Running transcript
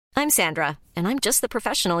I'm Sandra, and I'm just the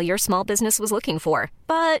professional your small business was looking for.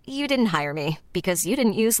 But you didn't hire me because you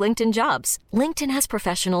didn't use LinkedIn Jobs. LinkedIn has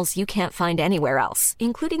professionals you can't find anywhere else,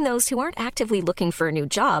 including those who aren't actively looking for a new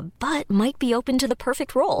job, but might be open to the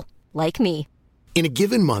perfect role, like me. In a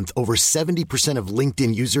given month, over 70% of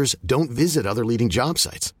LinkedIn users don't visit other leading job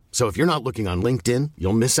sites. So if you're not looking on LinkedIn,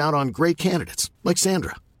 you'll miss out on great candidates like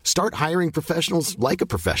Sandra. Start hiring professionals like a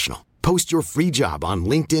professional. Post your free job on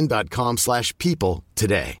linkedin.com/people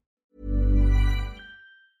today.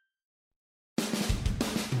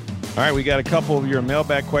 All right, we got a couple of your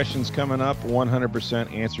mailbag questions coming up,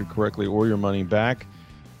 100% answered correctly or your money back,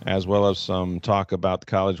 as well as some talk about the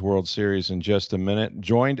College World Series in just a minute.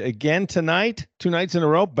 Joined again tonight, 2 nights in a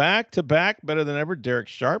row, back to back, better than ever. Derek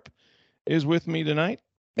Sharp is with me tonight.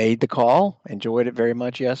 Made the call, enjoyed it very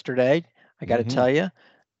much yesterday. I got to tell you,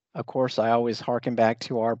 of course, I always harken back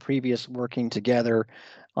to our previous working together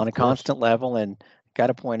on a constant level, and got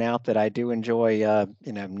to point out that I do enjoy,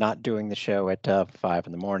 not doing the show at 5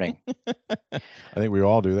 in the morning. I think we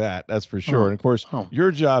all do that. That's for sure. And of course, your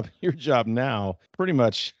job now, pretty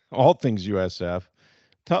much all things USF.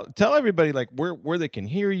 Tell everybody like where they can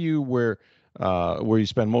hear you, where you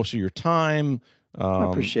spend most of your time. I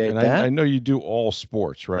appreciate that. I know you do all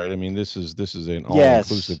sports, right? I mean, this is an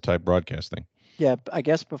all-inclusive type broadcasting. Yeah, I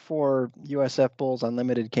guess before USF Bulls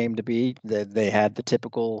Unlimited came to be, they had the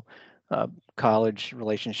typical college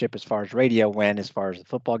relationship as far as radio went, as far as the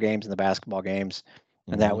football games and the basketball games,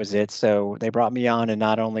 and that was it. So they brought me on, and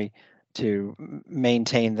not only to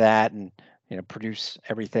maintain that and produce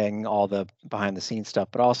everything, all the behind the scenes stuff,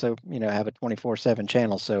 but also have a 24/7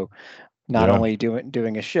 channel. So not only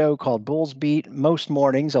doing a show called Bulls Beat most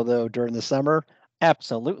mornings, although during the summer,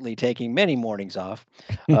 absolutely taking many mornings off,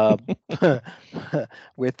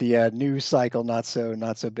 with the news cycle not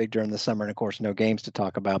so big during the summer, and of course no games to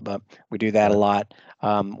talk about, but we do that a lot.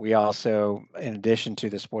 We also, in addition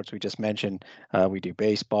to the sports we just mentioned, we do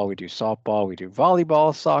baseball, we do softball, we do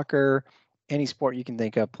volleyball, soccer, any sport you can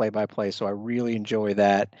think of, play by play. So I really enjoy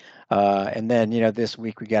that. And then this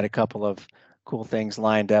week we got a couple of cool things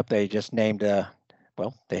lined up. They just named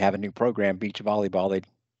they have a new program, beach volleyball. They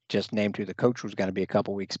just named who the coach was going to be a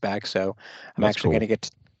couple weeks back. So I'm actually going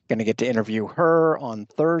to get to interview her on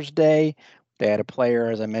Thursday. They had a player,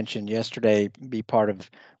 as I mentioned yesterday, be part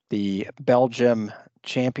of the Belgium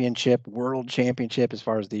championship, world championship, as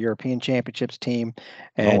far as the European championships team.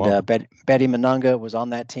 And Betty Manunga was on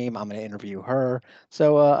that team. I'm going to interview her.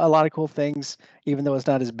 So a lot of cool things, even though it's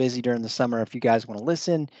not as busy during the summer. If you guys want to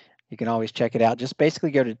listen, you can always check it out. Just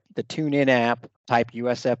basically go to the TuneIn app, type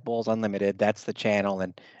USF Bulls Unlimited. That's the channel.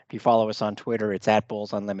 And if you follow us on Twitter, it's at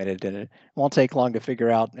Bulls Unlimited. And it won't take long to figure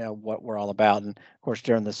out what we're all about. And of course,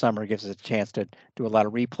 during the summer, it gives us a chance to do a lot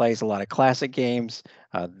of replays, a lot of classic games,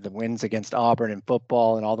 the wins against Auburn in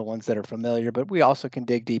football, and all the ones that are familiar. But we also can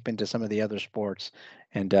dig deep into some of the other sports.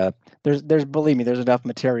 And believe me, there's enough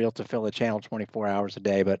material to fill a channel 24 hours a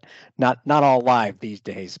day, but not all live these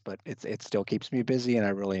days. But it still keeps me busy, and I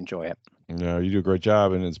really enjoy it. No, you do a great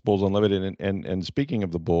job, and it's Bulls Unlimited. And speaking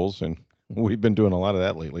of the Bulls, and we've been doing a lot of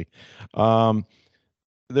that lately.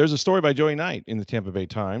 There's a story by Joey Knight in the Tampa Bay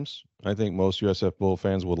Times. I think most USF Bull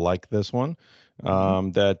fans would like this one.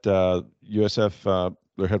 That USF,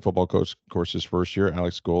 their head football coach, of course, his first year,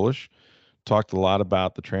 Alex Golish, talked a lot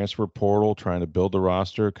about the transfer portal, trying to build the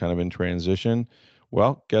roster, kind of in transition.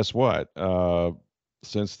 Well, guess what?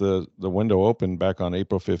 Since the window opened back on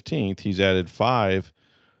April 15th, he's added 5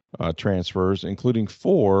 transfers, including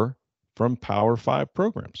 4 from Power 5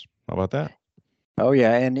 programs. How about that? Oh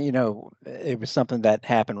yeah, and it was something that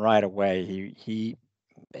happened right away. He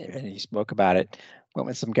spoke about it. Went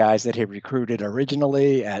with some guys that he recruited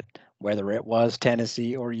originally at whether it was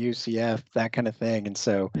Tennessee or UCF, that kind of thing. And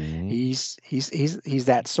so he's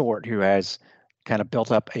that sort who has kind of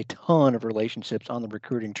built up a ton of relationships on the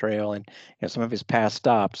recruiting trail, and some of his past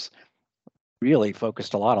stops really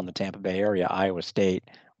focused a lot on the Tampa Bay area. Iowa State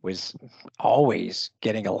was always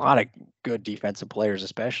getting a lot of good defensive players,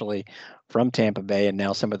 especially from Tampa Bay. And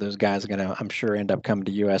now some of those guys are going to, I'm sure, end up coming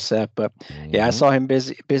to USF. But yeah, I saw him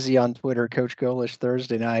busy on Twitter, Coach Golish,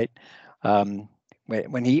 Thursday night.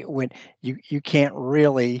 When you can't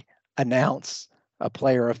really announce a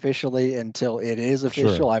player officially until it is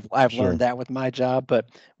official. Sure. I've learned that with my job. But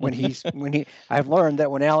I've learned that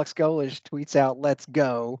when Alex Golish tweets out, "Let's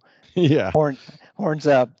go," horns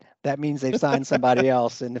up, that means they've signed somebody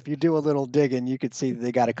else. And if you do a little digging, you could see that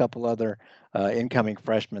they got a couple other incoming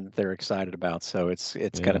freshmen that they're excited about. So it's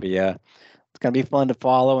going to be fun to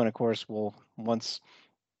follow. And of course, once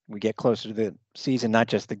we get closer to the season, not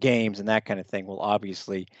just the games and that kind of thing, we'll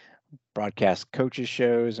obviously broadcast coaches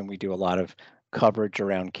shows, and we do a lot of coverage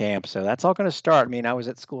around camp. So that's all going to start. I mean, I was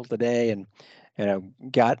at school today and,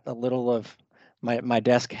 got a little of my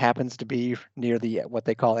desk happens to be near the what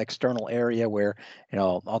they call external area where,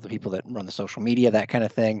 all the people that run the social media, that kind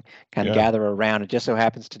of thing, kind of Yeah. gather around. It just so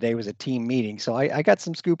happens today was a team meeting. So I got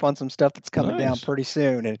some scoop on some stuff that's coming down Nice. pretty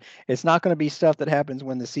soon. And it's not going to be stuff that happens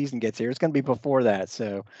when the season gets here. It's going to be before that.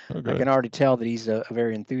 So Oh, I good. can already tell that he's a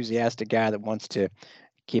very enthusiastic guy that wants to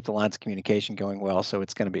keep the lines of communication going well. So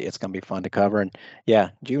it's going to be fun to cover. And yeah,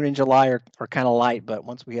 June and July are kind of light, but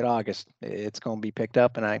once we hit August, it's going to be picked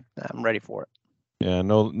up, and I'm ready for it. Yeah,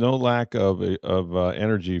 no lack of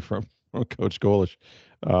energy from, Coach Golish.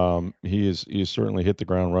 He has certainly hit the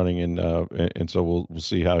ground running, and so we'll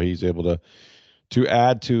see how he's able to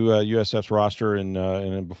add to USF's roster.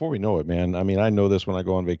 And before we know it, man, I mean, I know this when I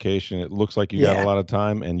go on vacation. It looks like you got a Yeah. lot of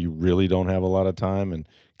time, and you really don't have a lot of time. And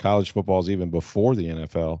college football is even before the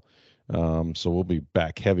NFL, so we'll be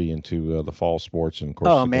back heavy into the fall sports. And of course,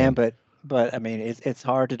 Oh man, again, but I mean, it's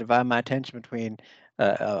hard to divide my attention between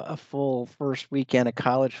a full first weekend of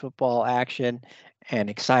college football action and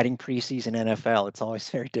exciting preseason NFL. It's always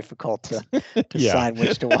very difficult to yeah. decide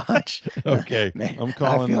which to watch. Okay, Man, I'm I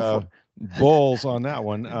calling feel for bulls on that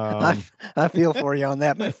one. I feel for you on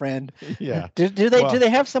that, my friend. Yeah. Do Well, they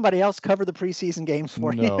have somebody else cover the preseason games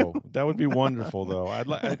for you? no, that would be wonderful, though.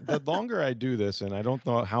 The longer I do this, and I don't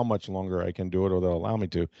know how much longer I can do it, or they'll allow me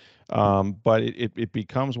to, but it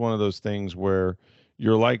becomes one of those things where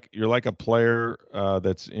you're like a player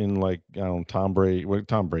that's in, like, I don't know, Tom Brady. Well,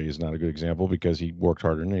 Tom Brady is not a good example because he worked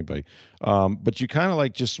harder than anybody. But you kind of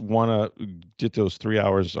like just want to get those 3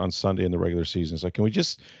 hours on Sunday in the regular season. It's like, can we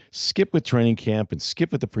just skip with training camp and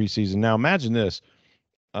skip with the preseason? Now imagine this.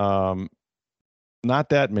 Um, Not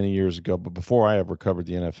that many years ago, but before I ever covered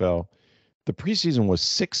the NFL, the preseason was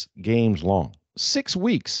 6 games long, 6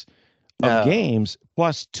 weeks of No. games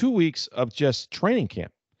plus 2 weeks of just training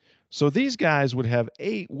camp. So these guys would have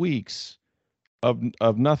 8 weeks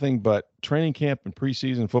of nothing but training camp and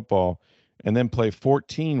preseason football, and then play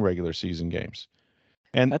 14 regular season games.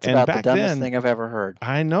 That's And about the back dumbest then, thing I've ever heard.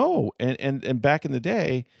 I know, and back in the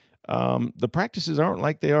day, the practices aren't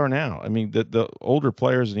like they are now. I mean, the older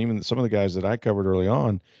players and even some of the guys that I covered early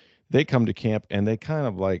on, they come to camp and they kind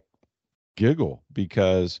of like giggle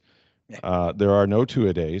because Yeah. there are no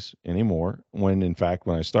 2-a-days anymore. When in fact,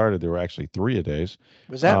 when I started, there were actually 3-a-days.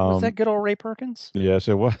 Was that good old Ray Perkins? Yes,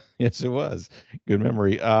 it was. Yes, it was. Good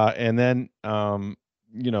memory. And then,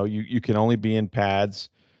 you can only be in pads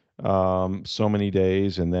so many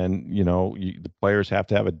days, and then the players have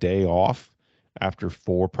to have a day off after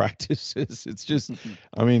 4 practices. It's just,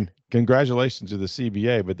 I mean, congratulations to the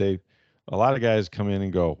CBA, but a lot of guys come in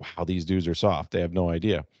and go, wow, these dudes are soft. They have no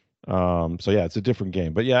idea. So yeah, it's a different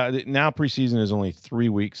game. But yeah, now preseason is only 3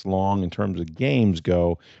 weeks long in terms of games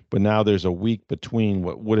go, but now there's a week between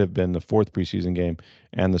what would have been the fourth preseason game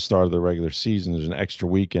and the start of the regular season. There's an extra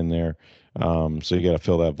week in there, so you got to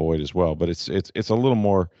fill that void as well. But it's a little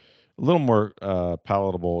more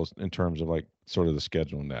palatable in terms of like sort of the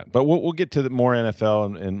schedule and that. But we'll get to the more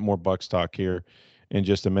NFL and more Bucks talk here in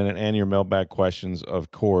just a minute, and your mailbag questions,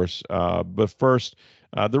 of course. But first,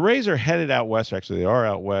 the Rays are headed out west. Actually, they are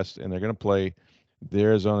out west, and they're going to play the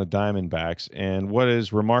Arizona Diamondbacks. And what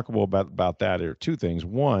is remarkable about that are two things.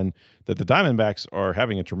 One, that the Diamondbacks are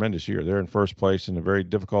having a tremendous year. They're in first place in a very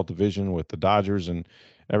difficult division with the Dodgers and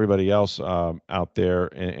everybody else out there.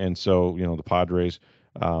 And so, the Padres.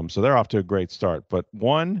 So they're off to a great start. But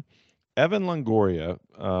one, Evan Longoria,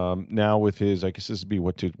 now with his, I guess this would be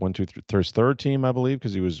his third team, I believe,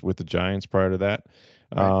 because he was with the Giants prior to that.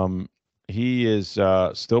 Right. He is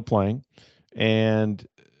still playing, and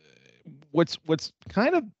what's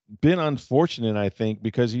kind of been unfortunate, I think,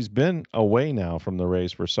 because he's been away now from the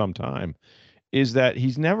Rays for some time, is that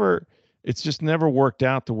it's just never worked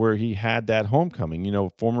out to where he had that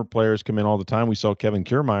homecoming. Former players come in all the time. We saw Kevin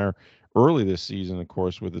Kiermaier early this season, of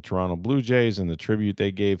course, with the Toronto Blue Jays and the tribute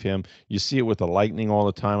they gave him. You see it with the Lightning all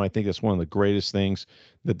the time. I think that's one of the greatest things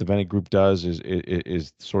that the Bennett Group does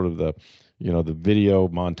is sort of the the video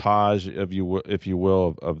montage, if you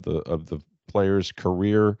will, of the player's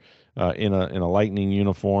career in a Lightning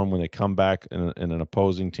uniform when they come back in an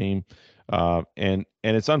opposing team. And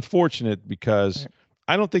it's unfortunate because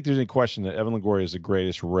I don't think there's any question that Evan Longoria is the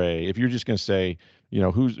greatest Ray. If you're just going to say,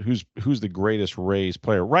 who's the greatest Rays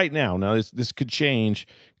player right now? Now this could change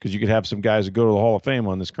because you could have some guys that go to the Hall of Fame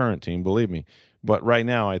on this current team. Believe me, but right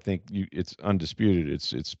now I think it's undisputed.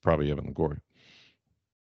 It's probably Evan Longoria.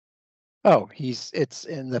 Oh,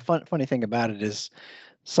 and the funny thing about it is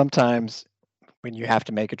sometimes when you have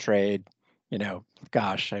to make a trade,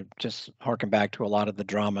 gosh, I just harken back to a lot of the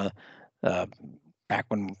drama uh, back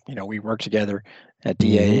when we worked together at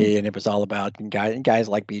Mm-hmm. DAE, and it was all about guys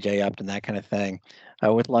like BJ Upton, that kind of thing.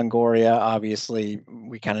 With Longoria, obviously,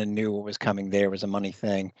 we kind of knew what was coming there. It was a money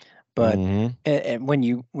thing, but Mm-hmm. and when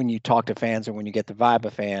you talk to fans, or when you get the vibe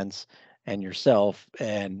of fans and yourself,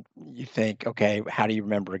 and you think, okay, how do you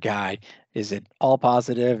remember a guy? Is it all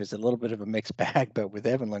positive? Is it a little bit of a mixed bag? But with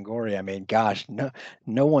Evan Longoria, I mean, gosh,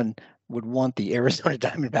 no one would want the Arizona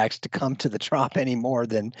Diamondbacks to come to the Trop any more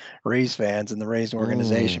than Rays fans and the Rays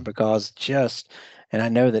organization, Mm. because and I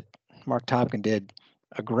know that Mark Topkin did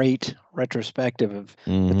a great retrospective of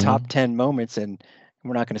the top Mm-hmm. 10 moments, and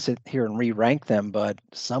we're not going to sit here and re-rank them, but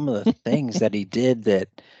some of the things that he did that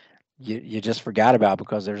you just forgot about,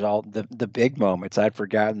 because there's all the big moments. I'd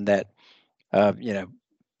forgotten that, you know,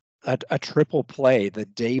 a triple play the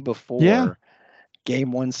day Yeah. before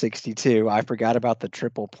game 162. I forgot about the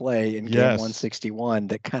triple play in game Yes. 161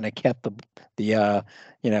 that kind of kept the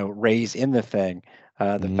Rays in the thing.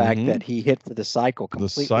 The fact Mm-hmm. that he hit for the cycle, The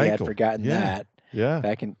completely had cycle. forgotten Yeah. that Yeah.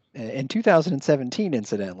 back in 2017,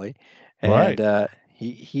 incidentally. And Right.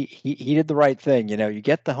 he did the right thing. You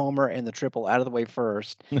get the homer and the triple out of the way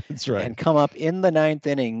first, That's right. and come up in the ninth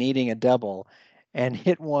inning needing a double, and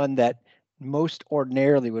hit one that most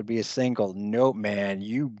ordinarily would be a single. Nope, man,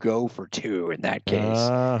 you go for two in that case.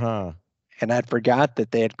 Uh-huh. And I forgot that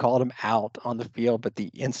they had called him out on the field, but the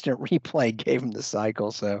instant replay gave him the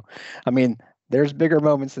cycle. So, I mean, there's bigger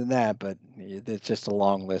moments than that, but it's just a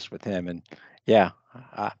long list with him. And yeah,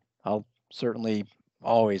 I'll certainly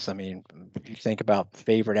always, I mean, if you think about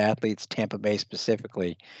favorite athletes, Tampa Bay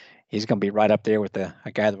specifically, he's going to be right up there with a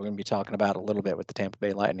guy that we're going to be talking about a little bit with the Tampa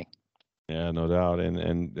Bay Lightning. Yeah, no doubt.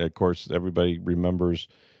 And of course everybody remembers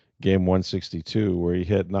game 162 where he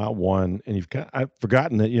hit not one, and I've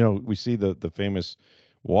forgotten that, we see the famous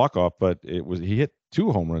walk off, but he hit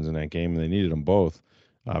two home runs in that game, and they needed them both,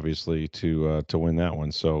 obviously, to win that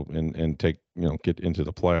one. So and take, get into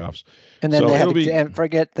the playoffs. And then So they had it'll be and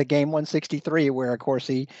forget the game 163, where of course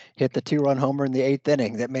he hit the 2-run homer in the eighth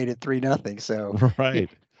inning that made it 3-0. So, right.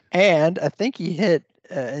 and I think he hit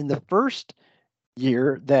in the first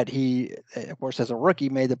year that he, of course, as a rookie,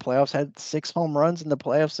 made the playoffs, had 6 home runs in the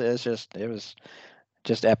playoffs. It was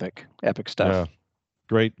just epic Yeah. stuff.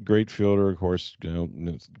 Great fielder, of course,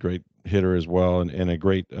 great hitter as well, and a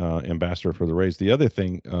great ambassador for the Rays. The other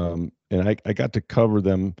thing, and I got to cover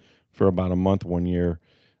them for about a month one year.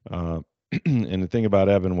 And the thing about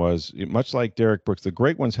Evan was, much like Derek Brooks, the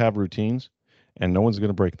great ones have routines, and no one's going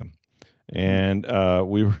to break them. Mm. And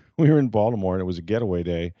we were we were in Baltimore, and it was a getaway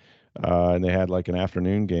day, and they had like an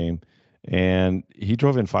afternoon game, and he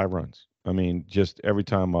drove in 5 runs. I mean, just every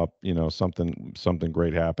time up, something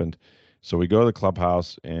great happened. So we go to the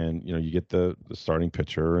clubhouse, and you get the starting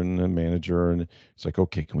pitcher and the manager, and it's like,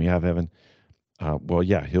 okay, can we have Evan? Well,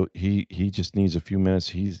 yeah, he just needs a few minutes.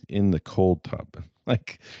 He's in the cold tub.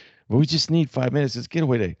 Like, well, we just need 5 minutes. It's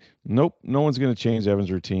getaway day. Nope, no one's going to change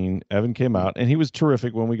Evan's routine. Evan came Mm. out, and he was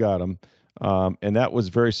terrific when we got him. And that was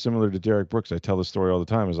very similar to Derek Brooks. I tell the story all the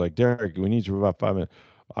time. It's like, Derek, we need you for about 5 minutes.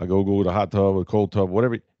 I go with a hot tub, a cold tub,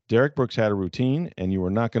 whatever. Derek Brooks had a routine, and you were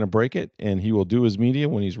not going to break it. And he will do his media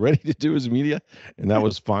when he's ready to do his media, and that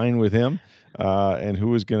was fine with him. And who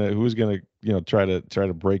was gonna try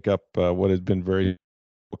to break up what has been very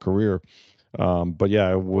career. But yeah,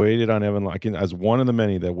 I waited on Evan. As one of the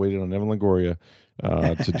many that waited on Evan Longoria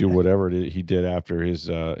to do whatever he did after his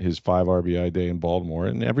 5 RBI day in Baltimore,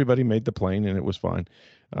 and everybody made the plane, and it was fine.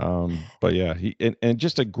 But yeah, he and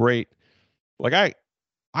just a great, like I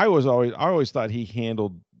always thought he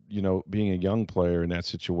handled, being a young player in that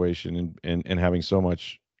situation, and having so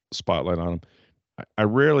much spotlight on him. I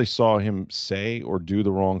rarely saw him say or do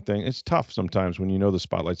the wrong thing. It's tough sometimes when the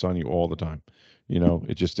spotlight's on you all the time.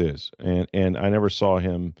 It just is. And I never saw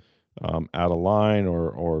him out of line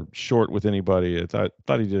or short with anybody. I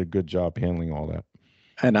thought he did a good job handling all that.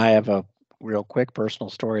 And I have a real quick personal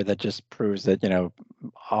story that just proves that,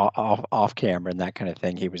 off camera and that kind of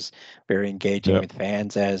thing, he was very engaging Yep. with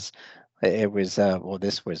fans. As it was, well,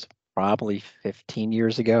 this was probably 15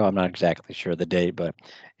 years ago. I'm not exactly sure the date, but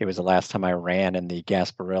it was the last time I ran in the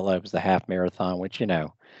Gasparilla. It was the half marathon, which, uh,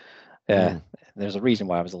 Mm. there's a reason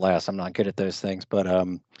why I was the last. I'm not good at those things, but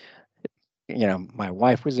my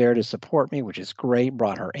wife was there to support me, which is great.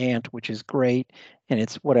 Brought her aunt, which is great. And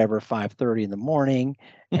it's whatever, 5:30 in the morning,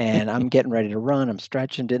 and I'm getting ready to run. I'm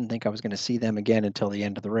stretching. Didn't think I was going to see them again until the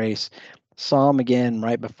end of the race. Saw them again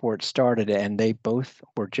right before it started, and they both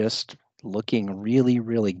were just looking really,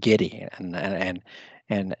 really giddy. And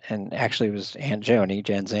actually, it was Aunt Joni,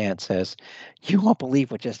 Jen's aunt, says, "You won't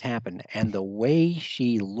believe what just happened." And the way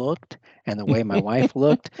she looked, and the way my wife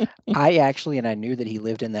looked, I knew that he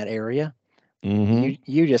lived in that area. Mm-hmm.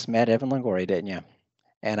 You just met Evan Longoria, didn't you?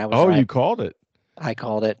 And I was Oh, right. you called it. I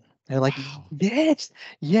called it. They're like, Wow. yes,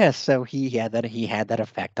 yes. So he had that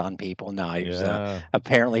effect on people. No, he was Yeah.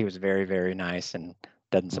 apparently he was very, very nice, and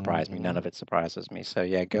doesn't surprise me. None Mm-hmm. of it surprises me. So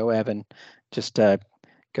yeah, go Evan. Just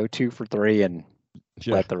go 2 for 3 and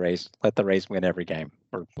Yeah. let the Rays win every game.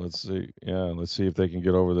 Or Let's see. Yeah, let's see if they can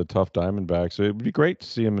get over the tough Diamondbacks. It would be great to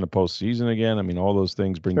see him in the postseason again. I mean, all those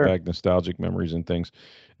things bring sure. back nostalgic memories and things,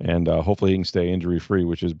 and hopefully he can stay injury free,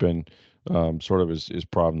 which has been sort of his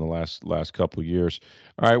problem the last couple of years.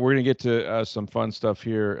 All right, we're gonna get to some fun stuff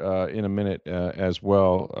here in a minute as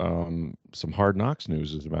well. Some hard knocks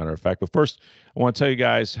news, as a matter of fact. But first, I want to tell you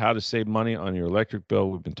guys how to save money on your electric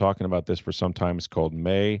bill. We've been talking about this for some time. It's called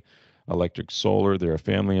May Electric Solar. They're a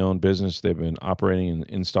family owned business. They've been operating and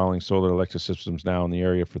installing solar electric systems now in the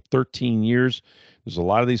area for 13 years. There's a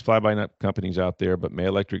lot of these fly by night companies out there, but May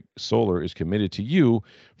Electric Solar is committed to you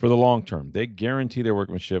for the long term. They guarantee their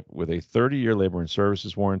workmanship with a 30-year labor and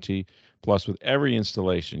services warranty. Plus, with every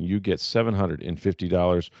installation, you get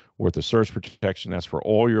 $750 worth of surge protection. That's for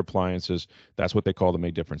all your appliances. That's what they call the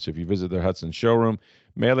May Difference. If you visit their Hudson showroom,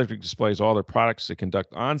 May Electric displays all their products. They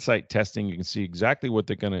conduct on-site testing. You can see exactly what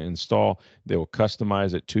they're going to install. They will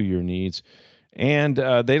customize it to your needs. And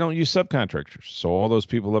they don't use subcontractors. So all those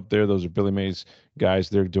people up there, those are Billy Mays guys,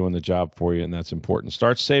 they're doing the job for you, and that's important.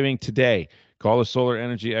 Start saving today. Call the solar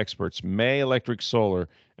energy experts, May Electric Solar,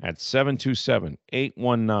 at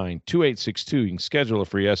 727-819-2862. You can schedule a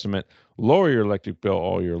free estimate. Lower your electric bill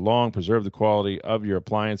all year long. Preserve the quality of your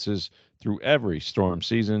appliances through every storm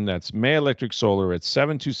season. That's May Electric Solar at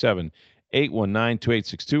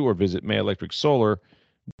 727-819-2862 or visit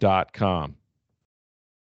mayelectricsolar.com.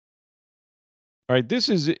 All right, this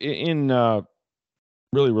is in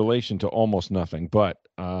really relation to almost nothing, but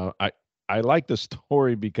I like the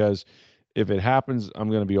story because if it happens, I'm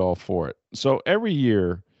going to be all for it. So every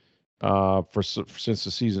year, since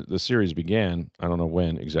the series began, I don't know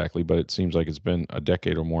when exactly, but it seems like it's been a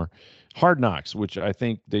decade or more. Hard Knocks, which I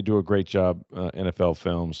think they do a great job, NFL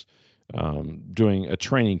Films, doing a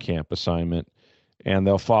training camp assignment, and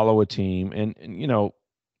they'll follow a team, and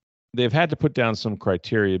they've had to put down some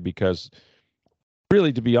criteria because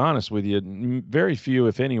really, to be honest with you, very few,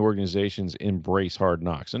 if any, organizations embrace Hard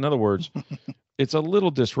Knocks. In other words, it's a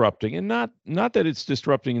little disrupting, and not that it's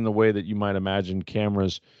disrupting in the way that you might imagine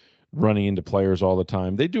cameras running into players all the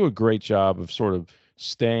time. They do a great job of sort of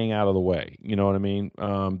staying out of the way. You know what I mean?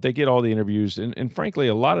 They get all the interviews, and frankly,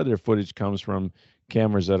 a lot of their footage comes from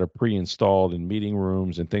cameras that are pre-installed in meeting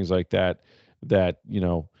rooms and things like that. That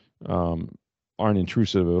um, aren't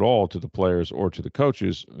intrusive at all to the players or to the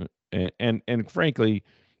coaches. And frankly,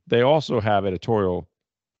 they also have editorial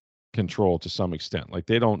control to some extent. Like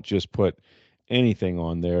they don't just put anything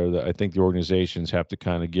on there. I think the organizations have to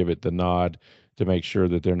kind of give it the nod to make sure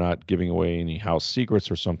that they're not giving away any house secrets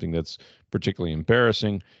or something that's particularly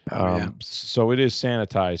embarrassing. Oh yeah. So it is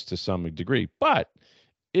sanitized to some degree, but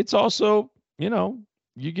it's also,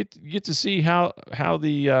 you get to see how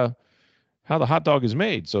the hot dog is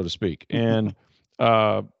made, so to speak, and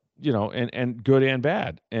and good and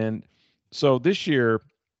bad. And so this year,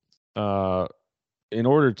 uh, in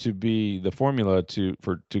order to be the formula to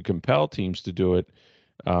compel teams to do it,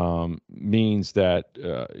 means that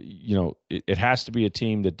it has to be a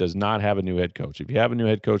team that does not have a new head coach. If you have a new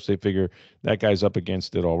head coach, they figure that guy's up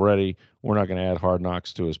against it already. We're not going to add Hard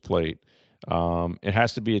Knocks to his plate. It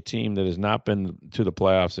has to be a team that has not been to the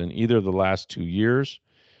playoffs in either of the last 2 years.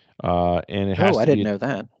 And it has Oh, I to be didn't know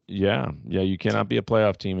that. yeah, you cannot be a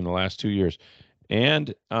playoff team in the last 2 years,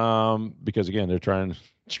 and because again they're trying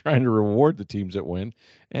to reward the teams that win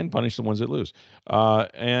and punish the ones that lose,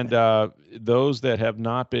 and those that have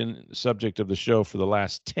not been subject of the show for the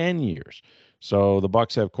last 10 years. So the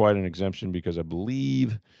Bucs have quite an exemption because I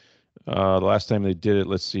believe the last time they did it,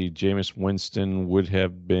 let's see, Jameis Winston would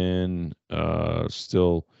have been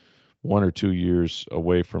still 1 or 2 years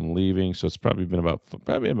away from leaving, so it's probably been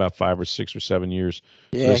about 5 or 6 or 7 years.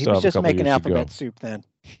 So Yeah, they he still was have a just couple of making years to go. alphabet soup then.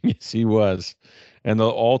 Yes, he was. And the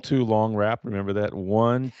all too long rap, remember that?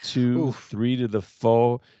 1, 2, Oof. 3 to the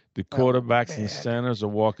four. The Oh quarterbacks and man. centers are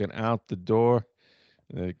walking out the door.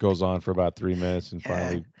 And it goes on for about 3 minutes, and Yeah.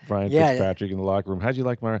 finally Brian Yeah. Fitzpatrick in the locker room. How'd you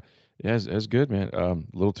like my? Yeah, it's good, man. A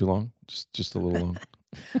little too long, just a little long.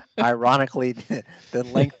 Ironically, the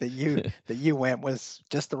length that you went was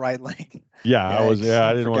just the right length. Yeah, Yikes!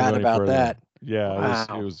 I I didn't want to forgot go any about further. that. Yeah, it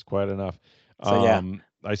Wow. was quite enough. So yeah.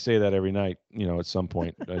 I say that every night, at some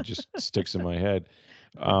point. It just sticks in my head.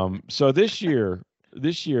 So this year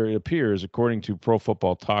it appears, according to Pro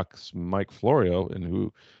Football Talk's Mike Florio, and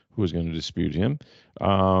who is going to dispute him,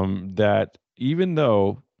 that even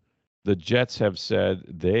though the Jets have said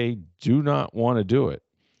they do not want to do it.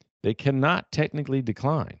 They cannot technically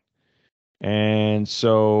decline. And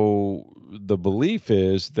so the belief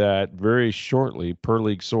is that very shortly, per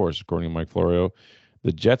league source, according to Mike Florio,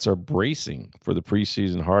 the Jets are bracing for the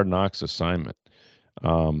preseason Hard Knocks assignment.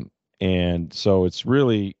 Um, and so it's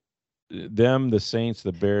really them, the Saints,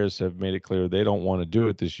 the Bears have made it clear they don't want to do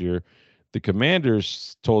it this year. The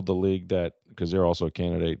Commanders told the league that, because they're also a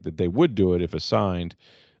candidate, that they would do it if assigned.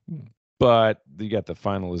 But you got the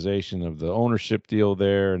finalization of the ownership deal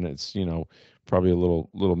there, and it's probably a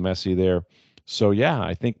little messy there. So yeah,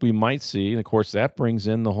 I think we might see, and of course that brings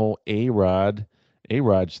in the whole A-Rod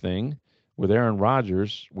thing with Aaron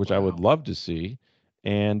Rodgers, which I would Wow. love to see,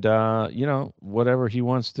 and whatever he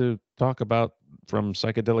wants to talk about, from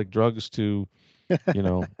psychedelic drugs to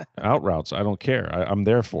out routes. I don't care. I'm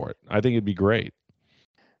there for it. I think it'd be great.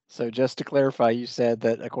 So just to clarify, you said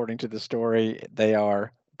that according to the story, they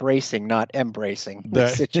are bracing, not embracing the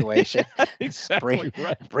That situation. exactly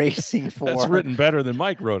right. Bracing That's for written better than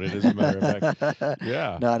Mike wrote it, as a matter of fact.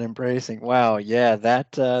 Yeah. not embracing. Wow, yeah,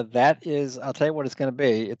 that is. I'll tell you what it's going to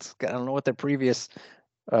be. I don't know what the previous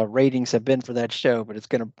ratings have been for that show, but it's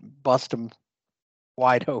going to bust them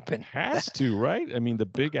wide open. Has to, right? I mean, the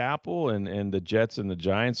Big Apple and the Jets and the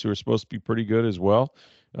Giants, who are supposed to be pretty good as well,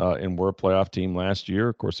 and were a playoff team last year.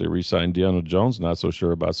 Of course, they re-signed Daniel Jones. Not so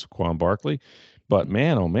sure about Saquon Barkley, but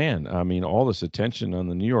man, oh man, I mean, all this attention on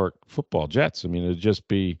the New York Football Jets. I mean, it'd just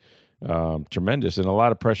be tremendous, and a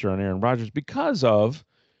lot of pressure on Aaron Rodgers because of,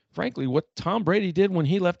 frankly, what Tom Brady did when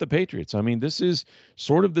he left the Patriots. I mean, this is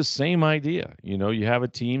sort of the same idea. You have a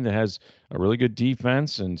team that has a really good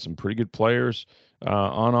defense and some pretty good players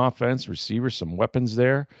on offense, receivers, some weapons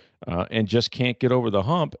there, and just can't get over the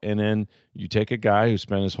hump. And then you take a guy who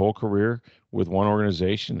spent his whole career with one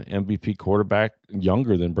organization, MVP quarterback,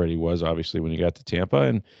 younger than Brady was, obviously, when he got to Tampa.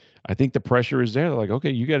 And I think the pressure is there. They're like,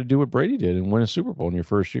 okay, you got to do what Brady did and win a Super Bowl in your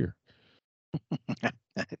first year.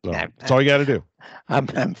 So that's all you got to do. I'm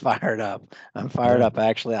fired up. I'm fired up.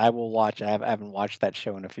 Actually, I will watch. I haven't watched that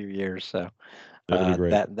show in a few years, so It'll be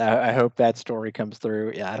great. that I hope that story comes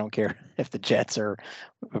through. Yeah, I don't care if the Jets are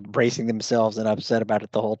bracing themselves and upset about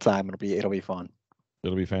it the whole time. It'll be fun.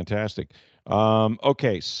 It'll be fantastic.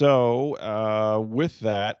 Okay, so with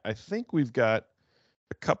that, I think we've got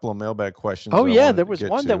a couple of mailbag questions. Oh I yeah, wanted there to was get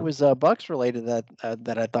one to. that was Bucks related that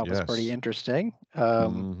I thought was pretty Yes. interesting.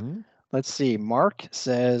 Mm-hmm. Let's see. Mark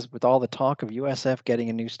says, with all the talk of USF getting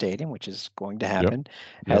a new stadium, which is going to Yep. happen,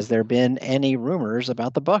 Yep. has there been any rumors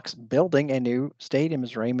about the Bucks building a new stadium?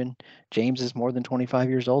 As Raymond James is more than 25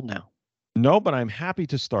 years old now. No, but I'm happy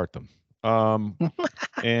to start them.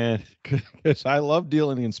 And because I love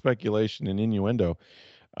dealing in speculation and innuendo.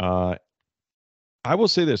 Uh, I will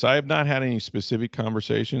say this: I have not had any specific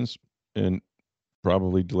conversations, and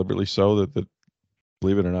probably deliberately so, that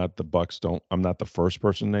believe it or not, the Bucks don't. I'm not the first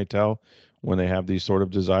person they tell when they have these sort of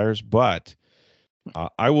desires, but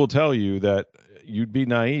I will tell you that you'd be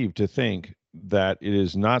naive to think that it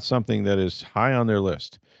is not something that is high on their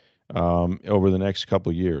list over the next couple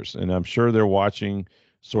of years. And I'm sure they're watching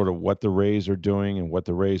sort of what the Rays are doing and what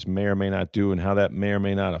the Rays may or may not do and how that may or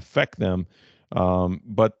may not affect them.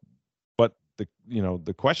 But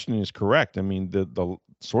the question is correct. I mean, the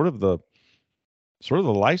sort of the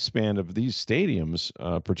lifespan of these stadiums,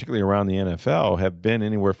 particularly around the NFL, have been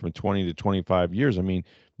anywhere from 20 to 25 years. I mean,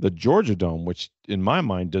 the Georgia Dome, which in my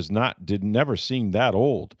mind did never seem that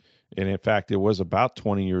old, and in fact, it was about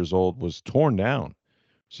 20 years old, was torn down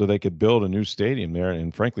so they could build a new stadium there.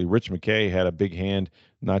 And frankly, Rich McKay had a big hand,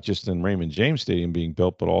 not just in Raymond James Stadium being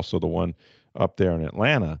built, but also the one up there in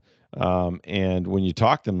Atlanta. And when you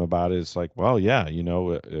talk to them about it, it's like, well, yeah,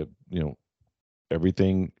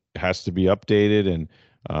 everything has to be updated, and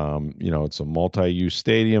it's a multi-use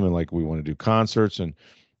stadium, and like we want to do concerts, and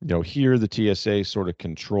here the TSA sort of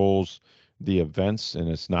controls the events, and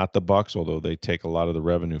it's not the Bucks, although they take a lot of the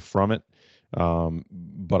revenue from it.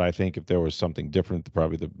 But I think if there was something different,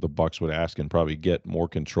 probably the Bucks would ask and probably get more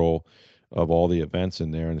control of all the events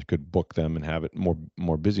in there, and they could book them and have it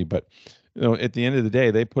more busy. But at the end of the day,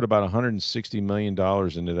 they put about $160 million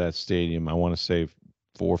into that stadium. I want to say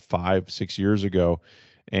 4, 5, 6 years ago,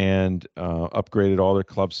 and upgraded all their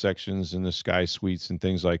club sections and the sky suites and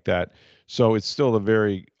things like that. So it's still a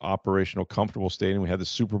very operational, comfortable stadium. We had the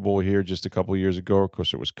Super Bowl here just a couple of years ago. Of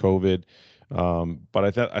course, it was COVID,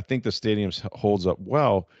 but I think the stadium holds up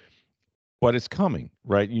well. But it's coming,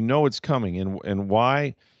 right? It's coming, and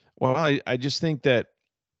why? Well, I just think that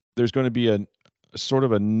there's going to be a sort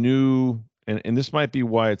of a new, and this might be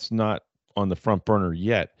why it's not on the front burner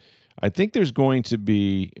yet. I think there's going to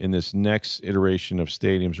be, in this next iteration of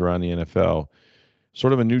stadiums around the NFL,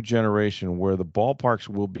 sort of a new generation where the ballparks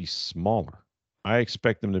will be smaller. I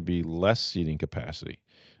expect them to be less seating capacity.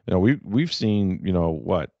 We've seen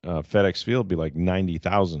FedEx Field be like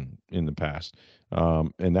 90,000 in the past,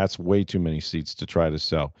 and that's way too many seats to try to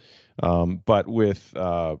sell. But with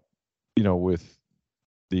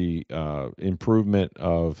the improvement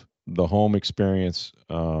of the home experience,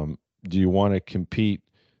 do you want to compete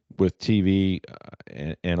with TV?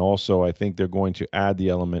 And also, I think they're going to add the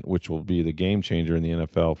element, which will be the game changer in the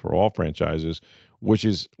NFL for all franchises, which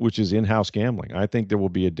is in-house gambling. I think there will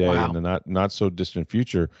be a day in Wow. the not so distant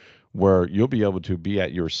future where you'll be able to be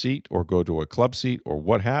at your seat or go to a club seat or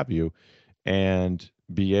what have you, and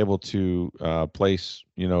be able to place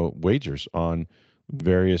wagers on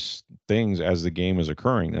various things as the game is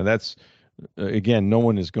occurring. Now that's again, no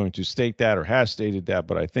one is going to state that or has stated that,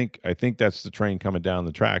 but I think that's the train coming down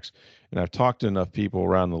the tracks. And I've talked to enough people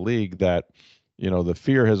around the league that the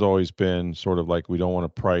fear has always been sort of like we don't want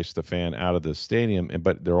to price the fan out of the stadium,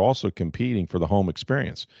 but they're also competing for the home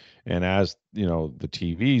experience. And as the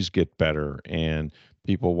TVs get better and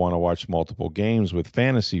people want to watch multiple games with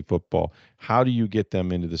fantasy football, how do you get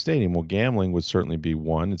them into the stadium? Well, gambling would certainly be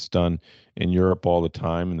one. It's done in Europe all the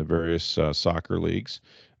time in the various soccer leagues,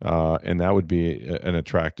 and that would be an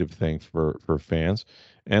attractive thing for fans.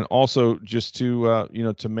 And also just to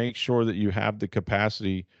make sure that you have the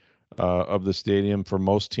capacity of the stadium for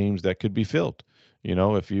most teams that could be filled.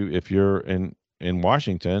 If you're in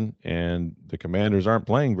Washington and the Commanders aren't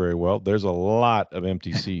playing very well, there's a lot of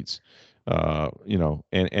empty seats.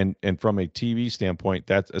 And from a TV standpoint,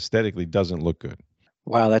 that aesthetically doesn't look good.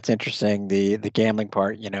 Wow, that's interesting. The gambling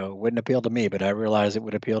part, wouldn't appeal to me, but I realize it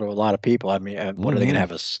would appeal to a lot of people. I mean, what are they going to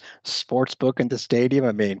Hmm. have sports book in the stadium?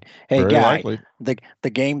 I mean, hey Very guy, likely. the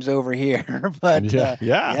game's over here, but Yeah,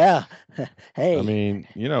 yeah. yeah, I hey, mean,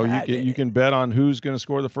 uh, you can bet on who's going to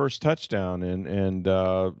score the first touchdown, and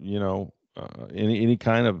any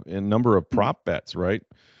kind of a number of hmm, prop bets, right?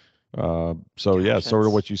 So yeah, gosh, sort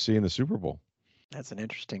of what you see in the Super Bowl. that's an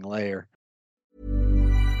interesting layer.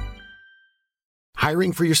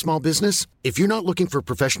 Hiring for your small business? If you're not looking for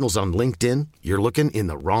professionals on LinkedIn, you're looking in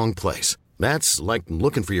the wrong place. That's like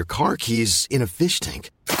looking for your car keys in a fish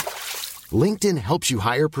tank. LinkedIn helps you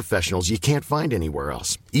hire professionals you can't find anywhere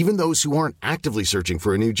else, even those who aren't actively searching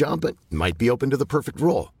for a new job but might be open to the perfect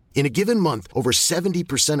role. In a given month, over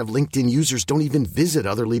 70% of LinkedIn users don't even visit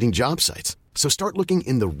other leading job sites. So start looking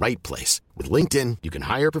in the right place. With LinkedIn, you can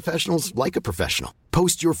hire professionals like a professional.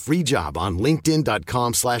 Post your free job on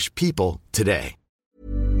linkedin.com/people today.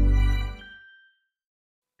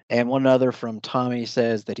 And one other from Tommy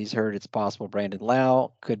says that he's heard it's possible Brandon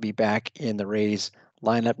Lau could be back in the Rays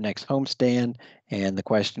lineup next homestand. And the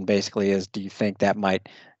question basically is, do you think that might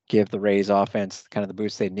give the Rays offense kind of the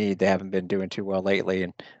boost they need? They haven't been doing too well lately,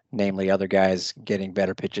 and namely other guys getting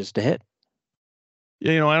better pitches to hit.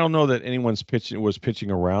 Yeah, I don't know that anyone's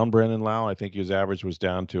pitching around Brandon Lau. I think his average was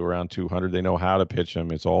down to around 200. They know how to pitch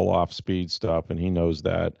him. It's all off speed stuff, and he knows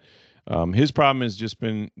that. His problem has just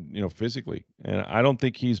been, physically, and I don't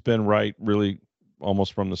think he's been right really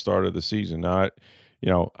almost from the start of the season. Now,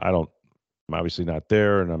 I don't. I'm obviously not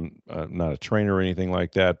there, and I'm not a trainer or anything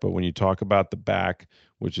like that. But when you talk about the back,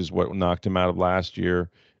 which is what knocked him out of last year,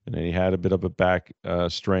 and then he had a bit of a back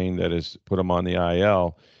strain that has put him on the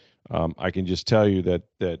IL. I can just tell you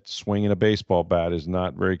that swinging a baseball bat is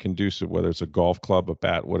not very conducive, whether it's a golf club, a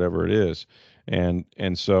bat, whatever it is, and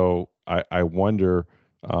so I wonder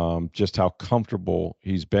just how comfortable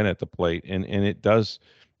he's been at the plate, and it does.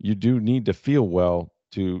 You do need to feel well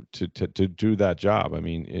to do that job. I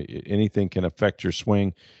mean, anything can affect your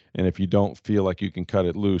swing, and if you don't feel like you can cut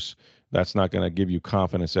it loose, that's not going to give you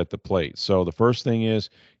confidence at the plate. So the first thing is,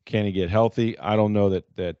 can he get healthy? I don't know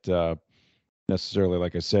that necessarily,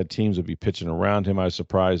 like I said, teams would be pitching around him. I was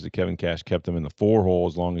surprised that Kevin Cash kept him in the 4 hole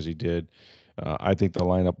as long as he did. I think the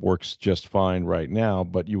lineup works just fine right now,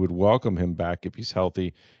 but you would welcome him back if he's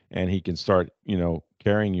healthy and he can start,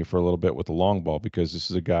 carrying you for a little bit with the long ball, because this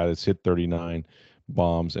is a guy that's hit 39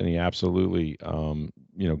 bombs and he absolutely,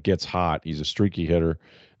 gets hot. He's a streaky hitter,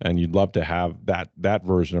 and you'd love to have that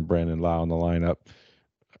version of Brandon Lau in the lineup.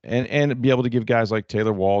 And be able to give guys like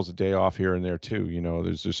Taylor Walls a day off here and there too.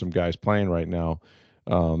 There's some guys playing right now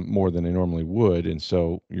more than they normally would, and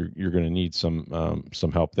so you're going to need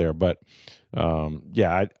some help there. But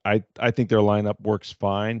yeah, I think their lineup works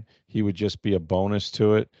fine. He would just be a bonus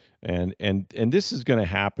to it, and this is going to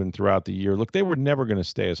happen throughout the year. Look, they were never going to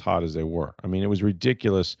stay as hot as they were. I mean, it was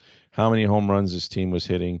ridiculous how many home runs this team was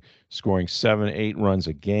hitting, scoring 7, 8 runs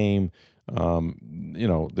a game.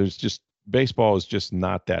 There's just baseball is just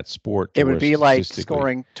not that sport. It would be like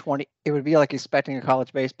scoring 20. It would be like expecting a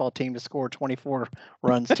college baseball team to score 24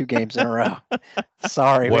 runs 2 games in a row.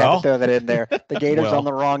 Sorry, we had to throw that in there. The Gators on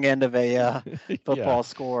the wrong end of a football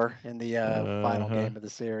score in the final game of the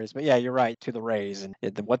series. But yeah, you're right, to the Rays. And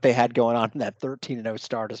what they had going on in that 13-0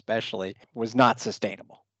 start especially was not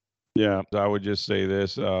sustainable. Yeah, I would just say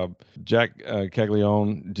this. Jack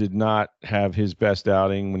Caglione did not have his best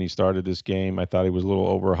outing when he started this game. I thought he was a little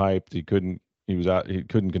overhyped. He couldn't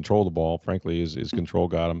control the ball. Frankly, his control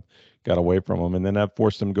got away from him. And then that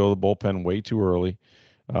forced him to go to the bullpen way too early,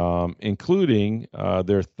 including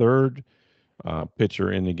their third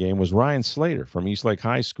pitcher in the game was Ryan Slater from Eastlake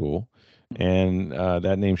High School. And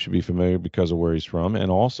that name should be familiar because of where he's from. And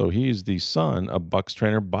also, he is the son of Bucs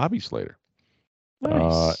trainer Bobby Slater.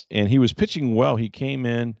 Nice. And he was pitching well. He came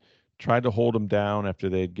in, tried to hold him down after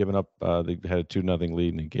they'd given up. They had a 2-0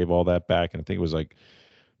 lead, and he gave all that back. And I think it was like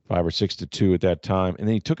 5 or 6-2 at that time. And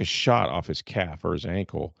then he took a shot off his calf or his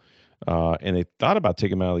ankle. And they thought about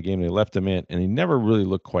taking him out of the game. They left him in, and he never really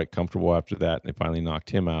looked quite comfortable after that. And they finally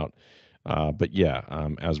knocked him out. But yeah,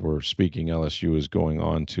 as we're speaking, LSU is going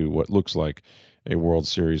on to what looks like a World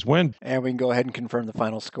Series win. And we can go ahead and confirm the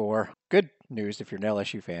final score. Good news if you're an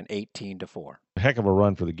LSU fan, 18-4. A heck of a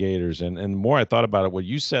run for the Gators. And the more I thought about it, what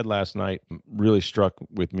you said last night really struck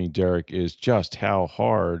with me, Derek, is just how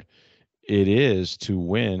hard it is to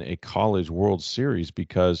win a college World Series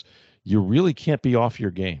because you really can't be off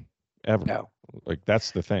your game ever. No. Like, that's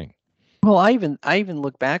the thing. Well, I even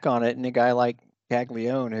look back on it, and a guy like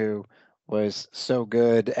Caglione, who was so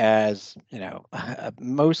good as,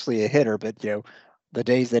 mostly a hitter, but, the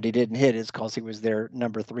days that he didn't hit is because he was their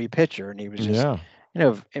number 3 pitcher, and he was just,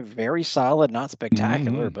 very solid, not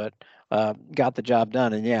spectacular, but got the job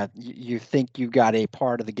done. And yeah, you think you've got a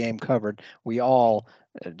part of the game covered. We all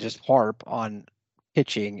just harp on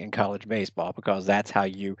pitching in college baseball because that's how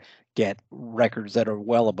you get records that are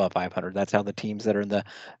well above 500. That's how the teams that are in the,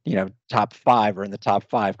 top 5 are in the top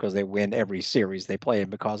 5 because they win every series they play in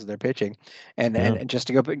because of their pitching. And just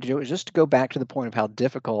to go back to the point of how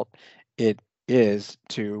difficult it is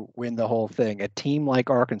to win the whole thing. A team like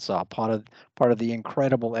Arkansas, part of the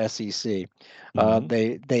incredible SEC,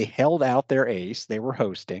 they held out their ace. They were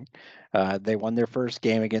hosting. They won their first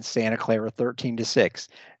game against Santa Clara 13-6.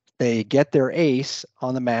 They get their ace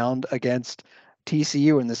on the mound against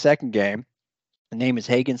TCU in the second game. The name is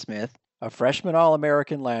Hagen Smith, a freshman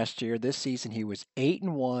All-American last year. This season he was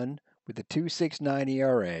 8-1 with a 2.69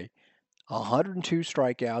 ERA, 102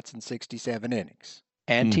 strikeouts in 67 innings.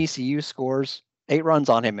 And TCU scores 8 runs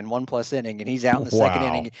on him in 1+ inning, and he's out in the second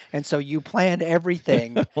inning. And so you planned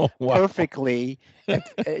everything perfectly.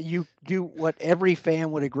 You do what every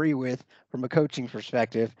fan would agree with from a coaching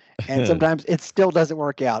perspective, and sometimes it still doesn't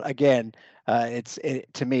work out. Again,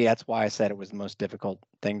 to me, that's why I said it was the most difficult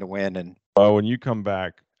thing to win. And when you come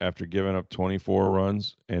back after giving up 24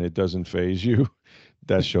 runs and it doesn't phase you,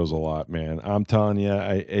 that shows a lot, man. I'm telling you,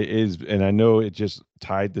 it is, and I know it just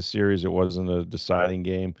tied the series. It wasn't a deciding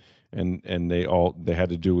game, and they had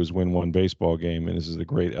to do was win one baseball game, and this is a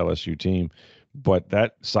great LSU team. But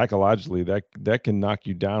that psychologically, that can knock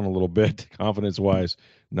you down a little bit, confidence-wise.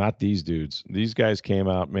 Not these dudes. These guys came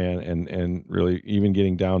out, man, and really, even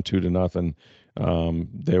getting down 2-0,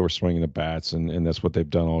 they were swinging the bats, and that's what they've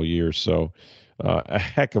done all year. So, a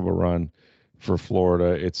heck of a run for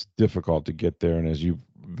Florida. It's difficult to get there, and as you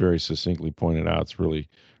very succinctly pointed out, it's really,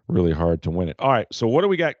 really hard to win it. All right, so what do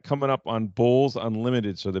we got coming up on Bulls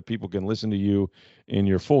Unlimited so that people can listen to you in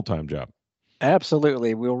your full-time job?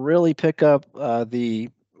 Absolutely. We'll really pick up the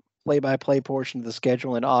play-by-play portion of the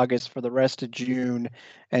schedule in August for the rest of June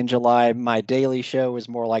and July. My daily show is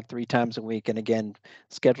more like 3 times a week, and again,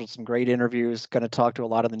 scheduled some great interviews. Going to talk to a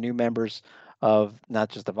lot of the new members of not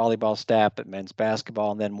just the volleyball staff, but men's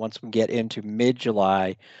basketball. And then once we get into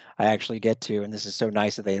mid-July, I actually get to, and this is so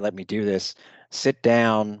nice that they let me do this, sit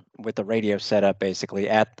down with the radio setup basically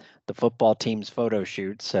at the football team's photo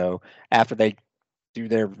shoot. So after they do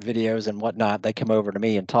their videos and whatnot, they come over to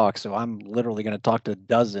me and talk. So I'm literally going to talk to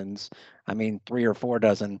dozens, 3 or 4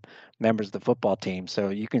 dozen members of the football team. So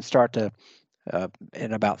you can start to,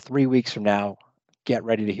 in about 3 weeks from now, get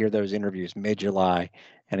ready to hear those interviews mid-July.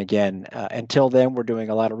 And again, until then, we're doing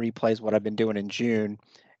a lot of replays. What I've been doing in June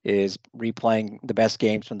is replaying the best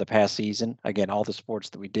games from the past season. Again, all the sports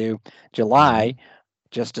that we do. July,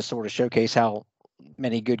 just to sort of showcase how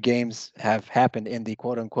many good games have happened in the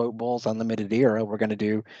quote-unquote Bulls Unlimited era. We're going to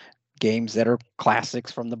do games that are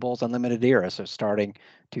classics from the Bulls Unlimited era. So starting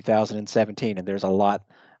 2017, and there's a lot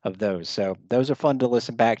of those. So those are fun to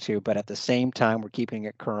listen back to, but at the same time, we're keeping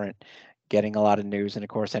it current, getting a lot of news. And of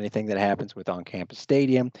course, anything that happens with on-campus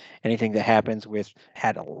stadium, anything that happens with,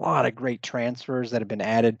 had a lot of great transfers that have been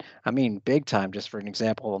added. I mean, big time. Just for an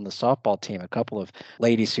example, on the softball team, a couple of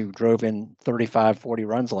ladies who drove in 35, 40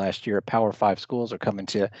 runs last year at Power 5 schools are coming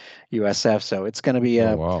to USF. So it's going to be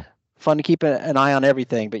wow. fun to keep an eye on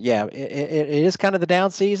everything. But yeah, it is kind of the down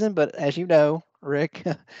season. But as you know, Rick,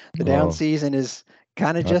 the down season is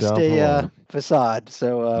kind of just a facade.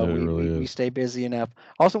 So we stay busy enough.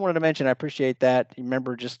 Also wanted to mention, I appreciate that.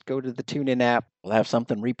 Remember, just go to the TuneIn app. We'll have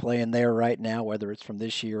something replaying there right now, whether it's from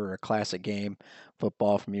this year or a classic game,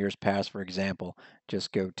 football from years past, for example.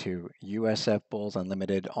 Just go to USF Bulls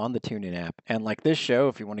Unlimited on the TuneIn app. And like this show,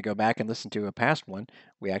 if you want to go back and listen to a past one,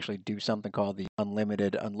 we actually do something called the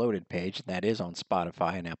Unlimited Unloaded page. That is on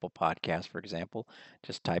Spotify and Apple Podcasts, for example.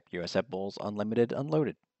 Just type USF Bulls Unlimited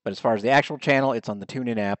Unloaded. But as far as the actual channel, it's on the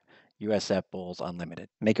TuneIn app, USF Bulls Unlimited.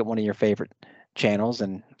 Make it one of your favorite channels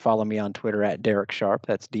and follow me on Twitter at Derek Sharp.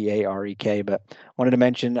 That's DAREK. But wanted to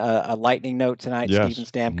mention a lightning note tonight, Steven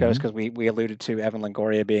Stamkos, because we alluded to Evan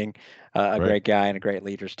Longoria being a great guy and a great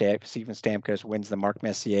leader. Steven Stamkos wins the Mark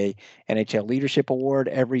Messier NHL Leadership Award.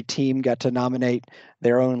 Every team got to nominate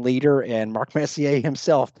their own leader, and Mark Messier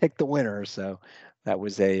himself picked the winner. So that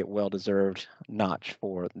was a well-deserved notch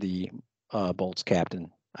for the Bolts captain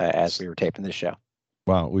as we were taping this show.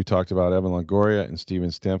 Wow, we talked about Evan Longoria and Steven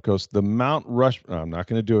Stamkos. The Mount Rushmore. I'm not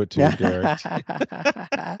going to do it to you, Derek.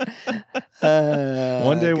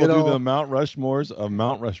 One day we'll do the Mount Rushmores of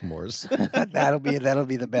Mount Rushmores. that'll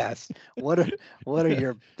be the best. What are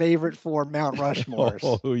your favorite 4 Mount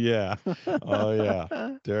Rushmores? Oh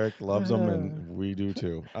yeah. Derek loves them, and we do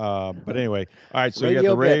too. But anyway, all right. So you got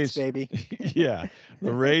the Rays, baby. Yeah,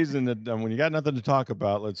 the Rays, and when you got nothing to talk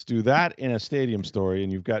about, let's do that in a stadium story,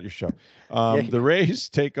 and you've got your show. The Rays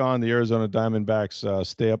take on the Arizona Diamondbacks.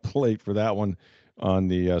 Stay up late for that one on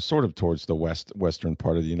the sort of towards the western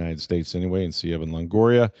part of the United States anyway, and see Evan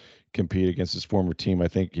Longoria compete against his former team. I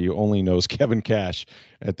think he only knows Kevin Cash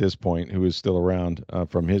at this point, who is still around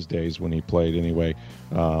from his days when he played anyway.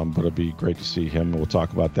 But it'll be great to see him. We'll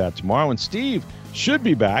talk about that tomorrow. And Steve should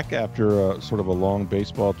be back after sort of a long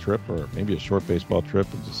baseball trip, or maybe a short baseball trip,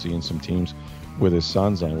 and just seeing some teams with his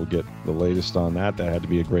sons. And we'll get the latest on that. That had to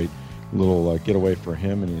be a great little getaway for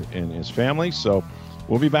him and his family. So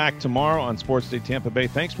we'll be back tomorrow on Sports Day Tampa Bay.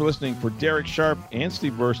 Thanks for listening. For Derek Sharp and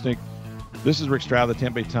Steve Burstick, this is Rick Stroud of the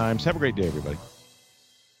Tampa Bay Times. Have a great day, everybody.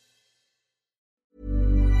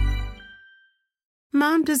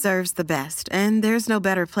 Mom deserves the best, and there's no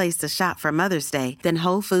better place to shop for Mother's Day than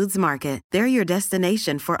Whole Foods Market. They're your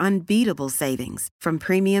destination for unbeatable savings, from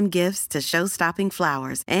premium gifts to show-stopping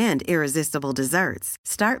flowers and irresistible desserts.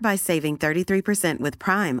 Start by saving 33% with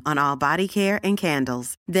Prime on all body care and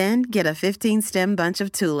candles. Then get a 15-stem bunch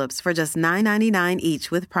of tulips for just $9.99 each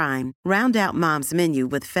with Prime. Round out Mom's menu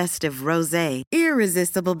with festive rosé,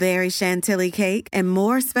 irresistible berry chantilly cake, and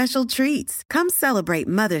more special treats. Come celebrate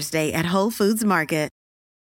Mother's Day at Whole Foods Market.